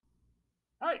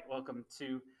Hi, welcome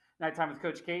to Nighttime with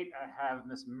Coach Kate. I have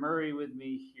Miss Murray with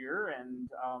me here, and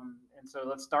so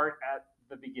let's start at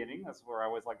the beginning. That's where I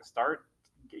always like to start.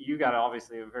 You got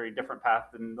obviously a very different path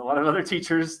than a lot of other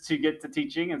teachers to get to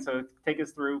teaching, and so take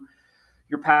us through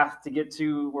your path to get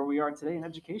to where we are today in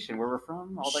education, where we're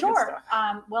from, all that good Sure.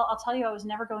 stuff. Well, I'll tell you, I was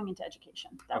never going into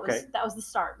education. Okay. That was the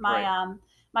start. My Right.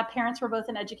 my parents were both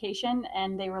in education,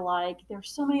 and they were like,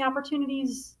 "There's so many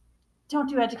opportunities. Don't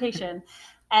do education."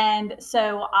 And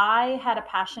so I had a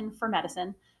passion for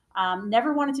medicine.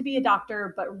 Never wanted to be a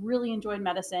doctor, but really enjoyed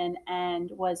medicine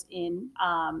and was in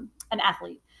an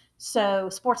athlete. So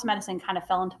sports medicine kind of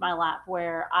fell into my lap,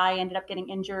 where I ended up getting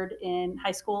injured in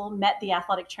high school, met the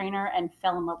athletic trainer, and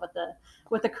fell in love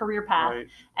with the career path. Right.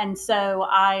 And so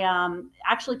I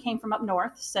actually came from up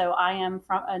north. So I am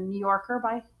from a New Yorker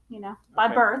by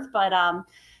Okay. birth, but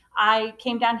I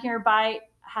came down here by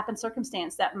happen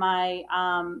circumstance that my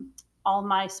all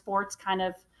my sports kind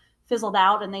of fizzled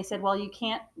out, and they said, well, you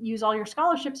can't use all your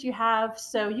scholarships you have,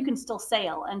 so you can still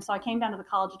sail. And so I came down to the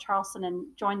College of Charleston and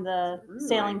joined the Really?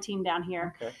 sailing team down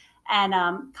here. Okay. And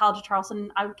College of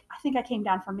Charleston, I think I came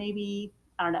down for maybe,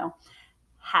 I don't know,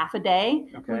 half a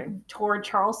day. Okay. We toured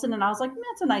Charleston, and I was like,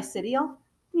 that's a nice city.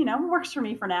 Works for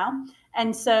me for now.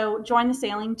 And so joined the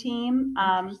sailing team.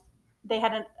 They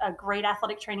had a great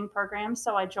athletic training program,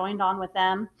 so I joined on with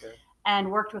them. Okay.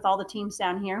 And worked with all the teams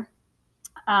down here.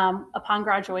 Upon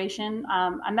graduation,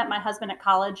 I met my husband at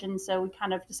college, and so we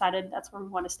kind of decided that's where we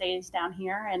want to stay, is down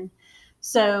here. And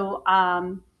so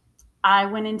I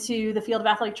went into the field of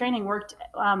athletic training, worked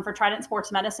for Trident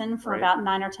Sports Medicine for Right. about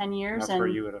 9 or 10 years. That's where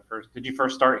you would have first. Did you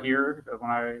first start here when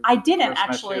I didn't first met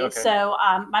you? actually. Okay. So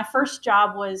my first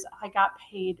job was, I got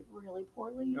paid really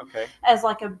poorly Okay. as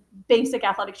like a basic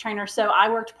athletic trainer. So I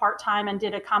worked part-time and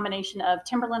did a combination of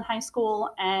Timberland High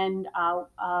School and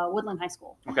Woodland High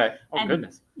School. Okay. Oh, And-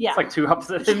 goodness. Yeah. It's like two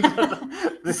opposite ends of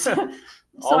the,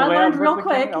 So I learned real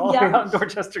Brooklyn quick. County, all the way out in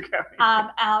Dorchester County.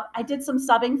 I did some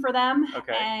subbing for them.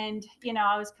 Okay. And,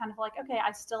 I was kind of like, okay,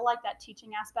 I still like that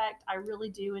teaching aspect. I really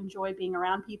do enjoy being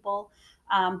around people,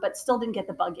 but still didn't get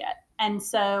the bug yet. And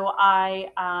so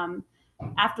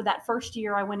after that first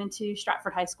year, I went into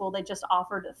Stratford High School. They just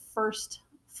offered the first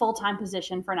full-time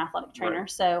position for an athletic trainer. Right.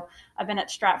 So I've been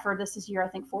at Stratford. This is year, I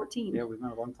think, 14. Yeah, we've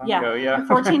met a long time Yeah. ago. Yeah.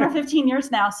 14 or 15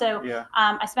 years now. So Yeah.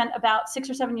 I spent about 6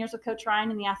 or 7 years with Coach Ryan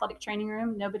in the athletic training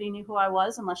room. Nobody knew who I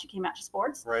was unless you came out to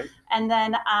sports. Right. And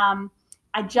then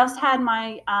I just had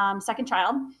my second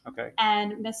child, Okay.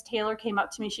 and Miss Taylor came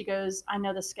up to me. She goes, I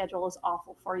know the schedule is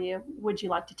awful for you. Would you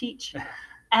like to teach?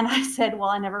 And I said, well,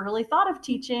 I never really thought of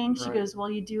teaching. She Right. goes, well,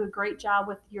 you do a great job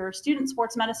with your student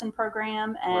sports medicine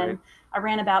program. And Right. I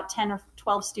ran about 10 or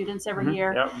 12 students every Mhm.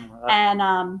 year. Yep.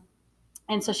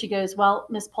 And so she goes, well,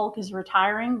 Miss Polk is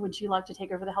retiring. Would you like to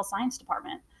take over the health science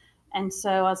department? And so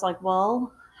I was like,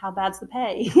 well, how bad's the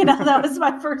pay? That was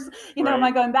my first, Right.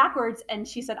 my going backwards. And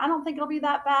she said, I don't think it'll be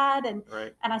that bad. And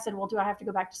Right. I said, well, do I have to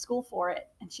go back to school for it?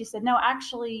 And she said, no,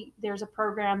 actually, there's a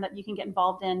program that you can get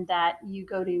involved in, that you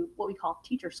go to what we call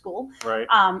teacher school Right.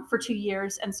 for 2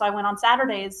 years. And so I went on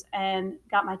Saturdays and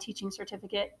got my teaching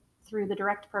certificate through the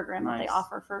direct program that they Nice.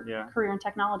 offer for Yeah. career in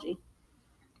technology.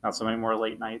 Not so many more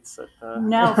late nights at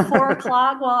No, 4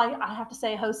 o'clock. Well, I have to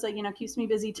say, HOSA, keeps me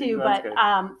busy too. That's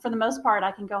But good. for the most part,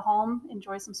 I can go home,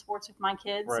 enjoy some sports with my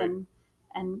kids, Right.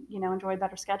 and enjoy a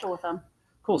better schedule with them.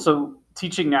 Cool. So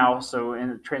teaching now, so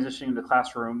in transitioning to the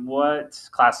classroom, what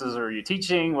classes are you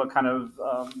teaching? What kind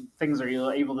of things are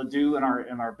you able to do in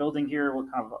our building here?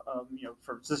 What kind of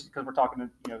because we're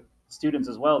talking to students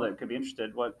as well that could be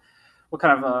interested. What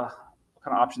kind of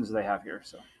options do they have here?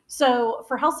 So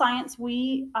for health science,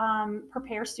 we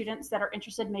prepare students that are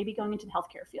interested maybe going into the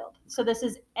healthcare field. So this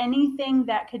is anything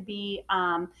that could be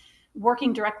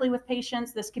working directly with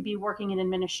patients. This could be working in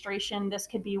administration. This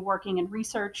could be working in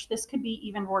research. This could be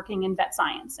even working in vet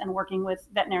science and working with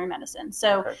veterinary medicine.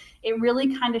 So Okay. it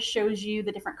really kind of shows you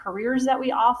the different careers that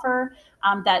we offer,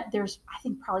 that there's, I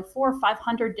think, probably 400 or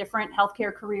 500 different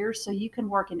healthcare careers. So you can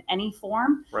work in any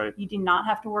form. Right. You do not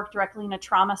have to work directly in a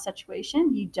trauma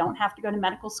situation. You don't have to go to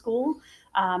medical school.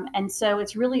 And so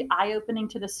it's really eye-opening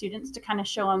to the students to kind of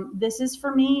show them, this is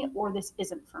for me or this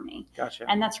isn't for me. Gotcha.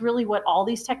 And that's really what all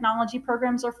these technology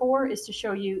programs are for, is to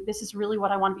show you, this is really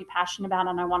what I want to be passionate about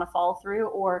and I want to follow through,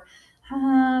 or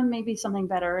maybe something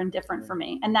better and different for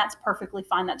me. And that's perfectly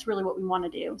fine. That's really what we want to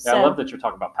do. Yeah, I love that you're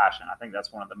talking about passion. I think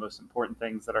that's one of the most important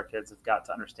things that our kids have got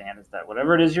to understand, is that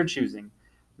whatever it is you're choosing,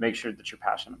 make sure that you're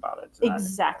passionate about it. And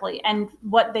Exactly. And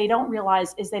what they don't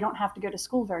realize is they don't have to go to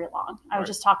school very long. I was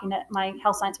just talking to my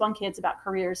Health Science 1 kids about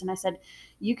careers, and I said,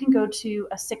 you can go to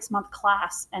a 6-month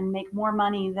class and make more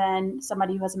money than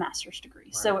somebody who has a master's degree.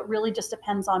 Right. So it really just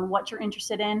depends on what you're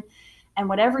interested in. And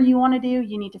whatever you want to do,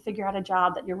 you need to figure out a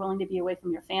job that you're willing to be away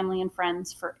from your family and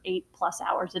friends for 8+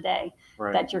 hours a day,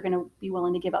 Right. that you're going to be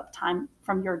willing to give up time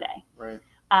from your day. Right.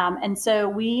 And so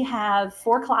we have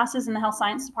 4 classes in the health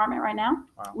science department right now.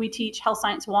 Wow. We teach Health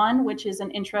Science 1, which is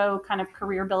an intro kind of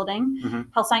career building. Mm-hmm.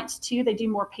 Health Science 2, they do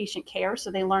more patient care.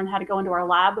 So they learn how to go into our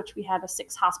lab, which we have a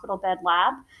 6 hospital bed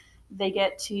lab. They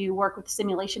get to work with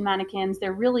simulation mannequins.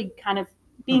 They're really kind of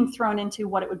being thrown into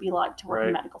what it would be like to work in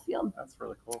the medical field. That's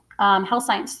really cool. Health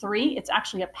Science 3, it's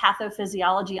actually a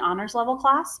pathophysiology honors level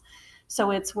class.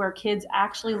 So it's where kids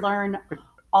actually learn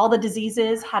all the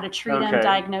diseases, how to treat them,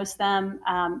 diagnose them,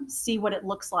 see what it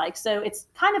looks like. So it's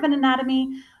kind of an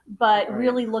anatomy, but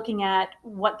really looking at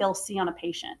what they'll see on a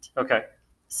patient. Okay.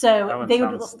 So that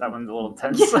one's a little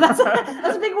intense. Yeah, that's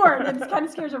a big word. It kind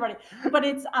of scares everybody. But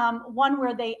it's one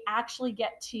where they actually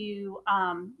get to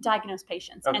diagnose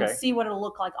patients and see what it'll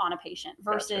look like on a patient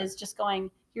versus just going,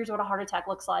 here's what a heart attack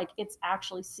looks like. It's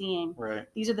actually seeing. Right.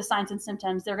 These are the signs and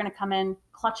symptoms. They're going to come in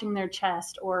clutching their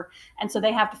chest, and so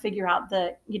they have to figure out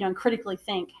and critically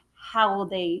think, how will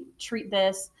they treat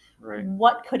this? Right.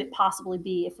 What could it possibly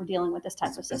be if we're dealing with this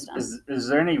type of system? Is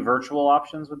there any virtual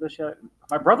options with this yet?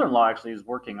 My brother-in-law actually is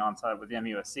working on site with the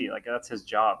MUSC. Like, that's his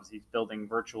job. He's building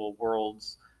virtual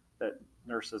worlds that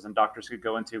nurses and doctors could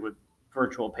go into with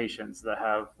virtual patients that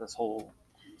have this whole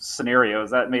scenario.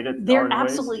 Has that made it? There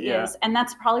absolutely is. And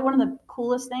that's probably one of the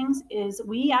coolest things is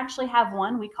we actually have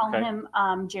one. We call him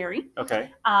Jerry. Okay.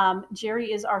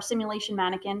 Jerry is our simulation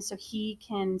mannequin. So he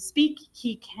can speak,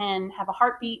 he can have a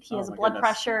heartbeat, he has a blood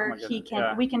pressure,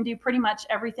 we can do pretty much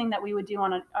everything that we would do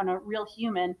on a real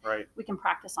human. Right. We can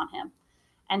practice on him.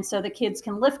 And so the kids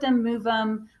can lift him, move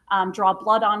him, draw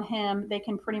blood on him. They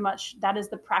can pretty much, that is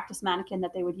the practice mannequin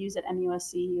that they would use at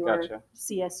MUSC or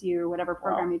CSU or whatever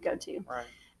program you go to. Right.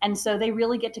 And so they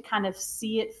really get to kind of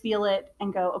see it, feel it,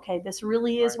 and go, okay, this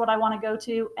really is what I want to go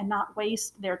to, and not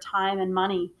waste their time and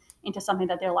money into something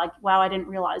that they're like, wow, I didn't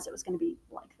realize it was going to be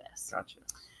like this. Gotcha.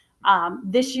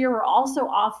 This year, we're also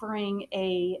offering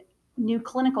a new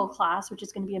clinical class, which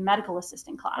is going to be a medical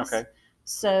assistant class. Okay.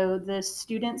 So the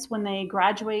students, when they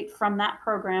graduate from that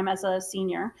program as a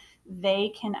senior,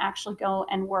 they can actually go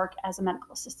and work as a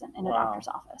medical assistant in a doctor's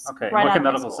office. Okay. Right. What can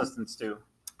medical assistants do?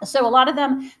 So a lot of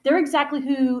them, they're exactly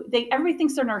who everybody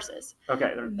thinks they're nurses.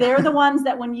 Okay. They're the ones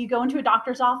that when you go into a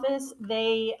doctor's office,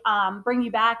 they bring you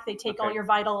back, they take all your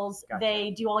vitals,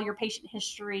 they do all your patient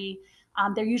history.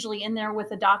 They're usually in there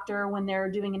with a doctor when they're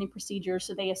doing any procedures,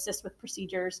 so they assist with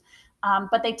procedures.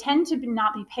 But they tend to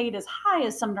not be paid as high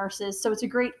as some nurses, so it's a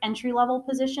great entry-level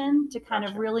position to kind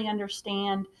of really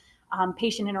understand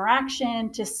patient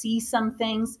interaction, to see some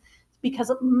things.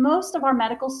 Because most of our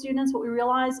medical students, what we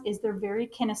realize is they're very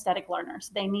kinesthetic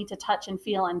learners. They need to touch and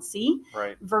feel and see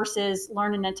versus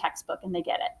learn in a textbook and they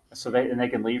get it. So they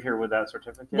can leave here with that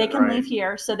certificate? They can leave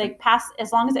here. So they pass,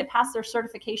 as long as they pass their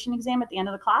certification exam at the end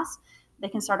of the class, they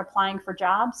can start applying for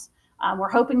jobs. We're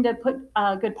hoping to put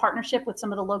a good partnership with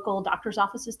some of the local doctor's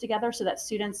offices together so that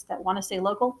students that want to stay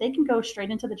local, they can go straight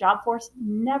into the job force,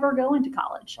 never go into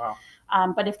college. Wow.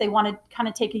 But if they want to kind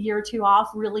of take a year or two off,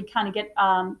 really kind of get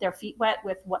their feet wet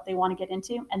with what they want to get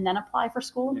into and then apply for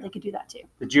school, they could do that too.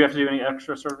 Did you have to do any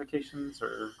extra certifications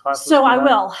or classes? So I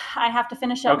will. I have to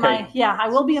finish up I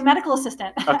will be a medical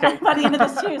assistant by the end of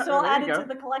this too. So I'll add it to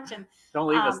the collection. Don't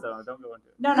leave us though. Don't go into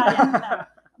it. No, not yet. No.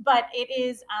 But it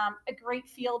is a great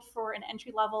field for an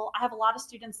entry level. I have a lot of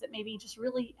students that maybe just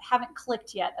really haven't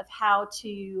clicked yet of how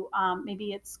to,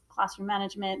 maybe it's classroom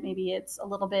management, maybe it's a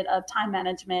little bit of time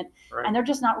management, and they're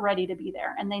just not ready to be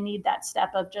there. And they need that step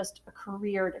of just a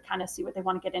career to kind of see what they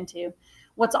want to get into.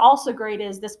 What's also great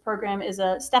is this program is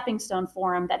a stepping stone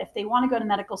for them that if they want to go to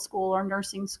medical school or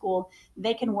nursing school,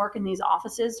 they can work in these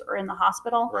offices or in the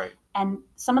hospital. Right. And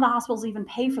some of the hospitals even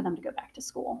pay for them to go back to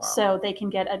school. Wow. So they can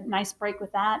get a nice break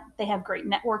with that. They have great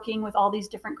networking with all these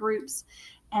different groups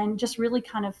and just really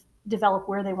kind of develop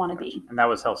where they want to be. And that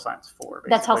was Health Science 4.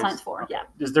 That's Health Science 4, yeah.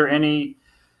 Is there any,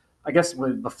 I guess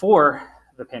before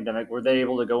the pandemic, were they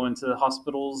able to go into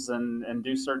hospitals and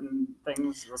do certain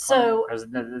things? So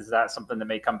is that something that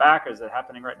may come back, or is it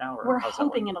happening right now? Or we're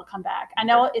hoping it'll come back. I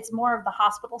know it's more of the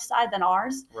hospital side than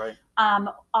ours. Right.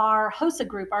 Our HOSA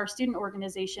group, our student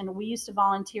organization, we used to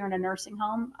volunteer in a nursing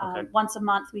home. Once a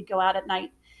month, we'd go out at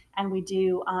night and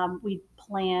we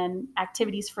plan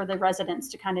activities for the residents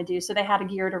to kind of do. So they had it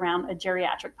geared around a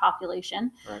geriatric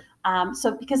population. Right.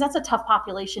 So because that's a tough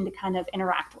population to kind of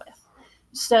interact with.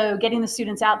 So getting the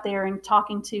students out there and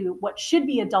talking to what should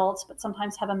be adults, but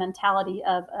sometimes have a mentality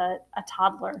of a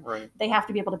toddler, Right. they have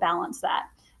to be able to balance that.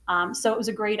 So it was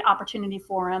a great opportunity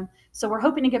for them. So we're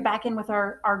hoping to get back in with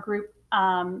our group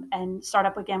and start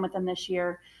up again with them this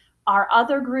year. Our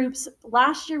other groups,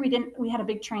 last year we had a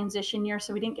big transition year,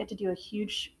 so we didn't get to do a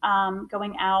huge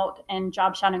going out and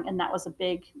job shadowing, and that was a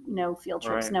big no field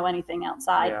trips, Right. no anything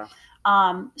outside.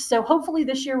 Yeah. So hopefully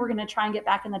this year we're going to try and get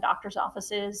back in the doctor's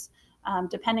offices,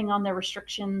 depending on their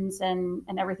restrictions and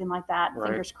everything like that. Right.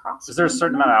 Fingers crossed. Is there a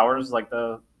certain amount of hours, like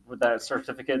with that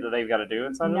certificate that they've got to do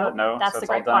inside of Nope, it? No, that's so the it's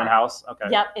all great done part. in house. Okay.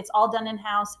 Yep, it's all done in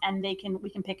house, and we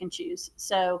can pick and choose.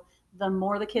 So the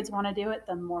more the kids want to do it,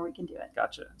 the more we can do it.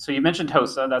 Gotcha. So you mentioned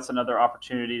HOSA. That's another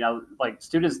opportunity. Now, like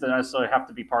students don't necessarily have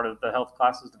to be part of the health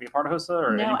classes to be a part of HOSA,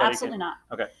 or No, anybody absolutely not.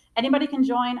 Okay. Anybody can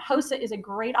join. HOSA is a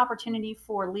great opportunity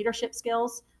for leadership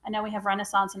skills. I know we have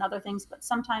Renaissance and other things, but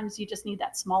sometimes you just need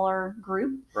that smaller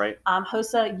group. Right.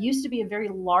 HOSA used to be a very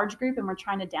large group, and we're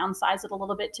trying to downsize it a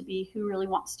little bit to be who really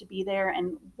wants to be there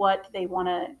and what they want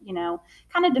to,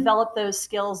 kind of develop those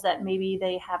skills that maybe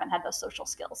they haven't had those social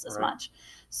skills as much.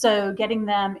 So getting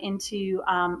them into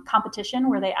competition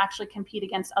where they actually compete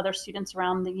against other students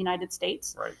around the United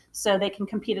States. Right. So they can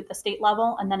compete at the state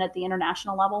level and then at the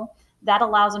international level. That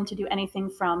allows them to do anything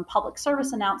from public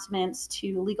service announcements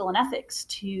to legal and ethics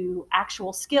to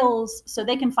actual skills. So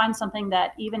they can find something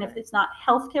that even if it's not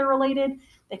healthcare related,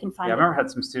 they can find. Yeah, I remember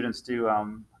had some students do.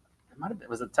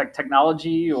 Was it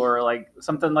technology or like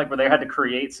something like where they had to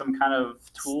create some kind of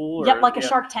tool? Yep, like a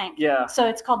Shark Tank. Yeah. So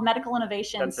it's called medical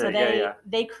innovation. That's so it.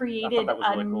 they created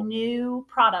really cool. new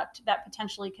product that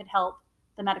potentially could help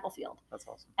the medical field. That's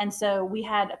awesome. And so we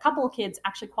had a couple of kids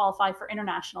actually qualify for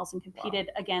internationals and competed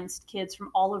against kids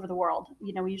from all over the world.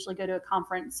 We usually go to a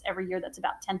conference every year that's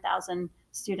about 10,000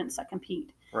 students that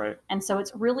compete. Right. And so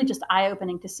it's really just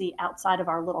eye-opening to see outside of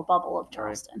our little bubble of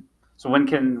Charleston. Right. So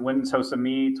when's HOSA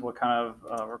meet? What kind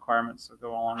of requirements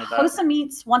go along with that? HOSA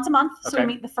meets once a month. So Okay.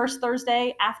 we meet the first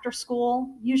Thursday after school.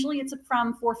 Usually it's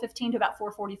from 4:15 to about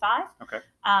 4:45.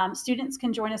 Okay. Students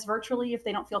can join us virtually if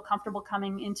they don't feel comfortable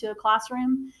coming into a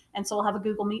classroom. And so we'll have a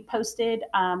Google Meet posted.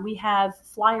 We have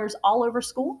flyers all over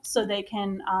school so they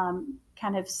can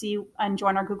kind of see and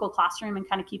join our Google Classroom and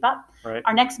kind of keep up. Right.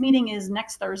 Our next meeting is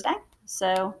next Thursday.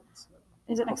 So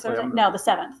is it next Hopefully Thursday? No, the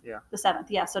 7th. Yeah. The 7th.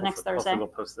 Yeah. So next Thursday. Hopefully we'll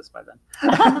post this by then.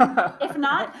 If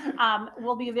not,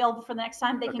 we'll be available for the next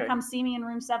time. They can Okay. come see me in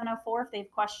room 704 if they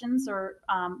have questions or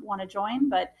want to join.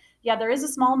 But yeah, there is a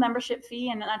small membership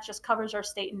fee, and that just covers our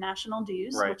state and national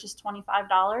dues, Right. which is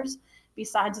 $25.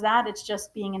 Besides that, it's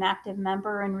just being an active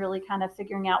member and really kind of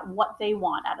figuring out what they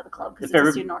want out of the club because it's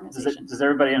a student organization. Does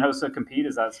everybody in HOSA compete?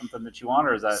 Is that something that you want,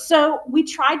 or is that? So we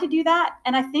tried to do that,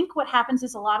 and I think what happens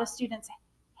is a lot of students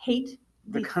hate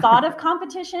the thought of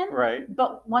competition. Right.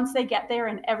 But once they get there,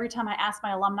 and every time I ask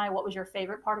my alumni, what was your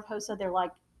favorite part of HOSA? They're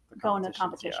like, going to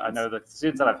competitions. Yeah, I know the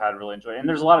students that I've had really enjoy it. And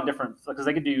there's a lot of different, because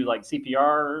they could do like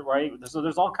CPR, right? So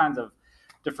there's all kinds of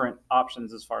different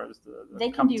options as far as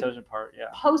the competition part. Yeah.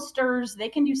 Posters, they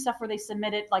can do stuff where they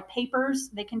submit it like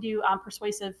papers. They can do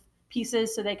persuasive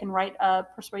pieces, so they can write a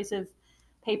persuasive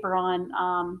paper on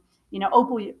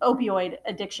opioid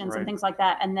addictions and things like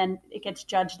that, and then it gets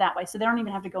judged that way. So they don't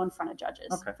even have to go in front of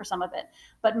judges for some of it.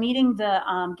 But meeting the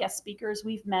guest speakers,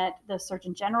 we've met the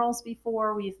Surgeon Generals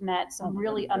before. We've met some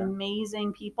really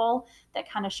amazing people that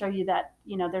kind of show you that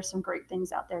there's some great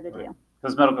things out there to do.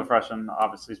 Because medical profession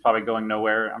obviously is probably going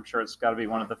nowhere. I'm sure it's got to be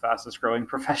one of the fastest growing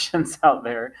professions out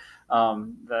there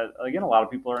that, again, a lot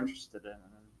of people are interested in.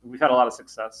 And we've had a lot of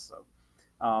success. So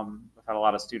I've had a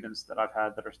lot of students that I've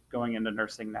had that are going into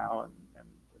nursing now,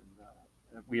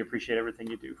 and we appreciate everything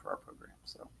you do for our program.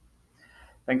 So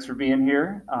thanks for being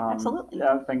here. Absolutely.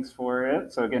 Yeah, thanks for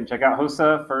it. So again, check out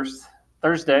HOSA first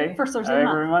Thursday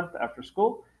every month after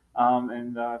school.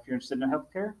 And if you're interested in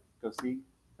healthcare, go see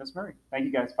Miss Murray. Thank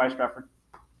you guys. Bye, Stratford.